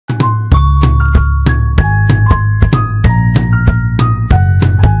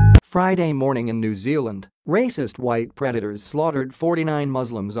Friday morning in New Zealand, racist white predators slaughtered 49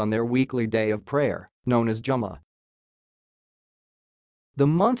 Muslims on their weekly day of prayer, known as Jummah. The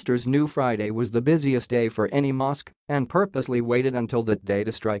monsters knew Friday was the busiest day for any mosque and purposely waited until that day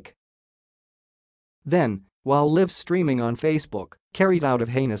to strike. Then, while live streaming on Facebook, carried out a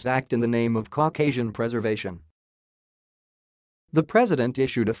heinous act in the name of Caucasian preservation. The president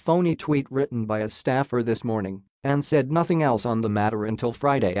issued a phony tweet written by a staffer this morning and said nothing else on the matter until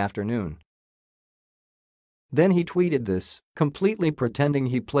Friday afternoon. Then he tweeted this, completely pretending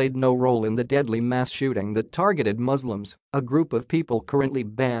he played no role in the deadly mass shooting that targeted Muslims, a group of people currently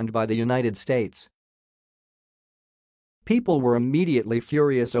banned by the United States. People were immediately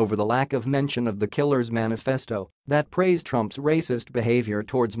furious over the lack of mention of the killer's manifesto that praised Trump's racist behavior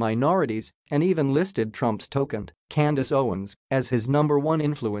towards minorities and even listed Trump's token, Candace Owens, as his #1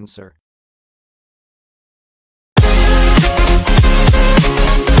 influencer.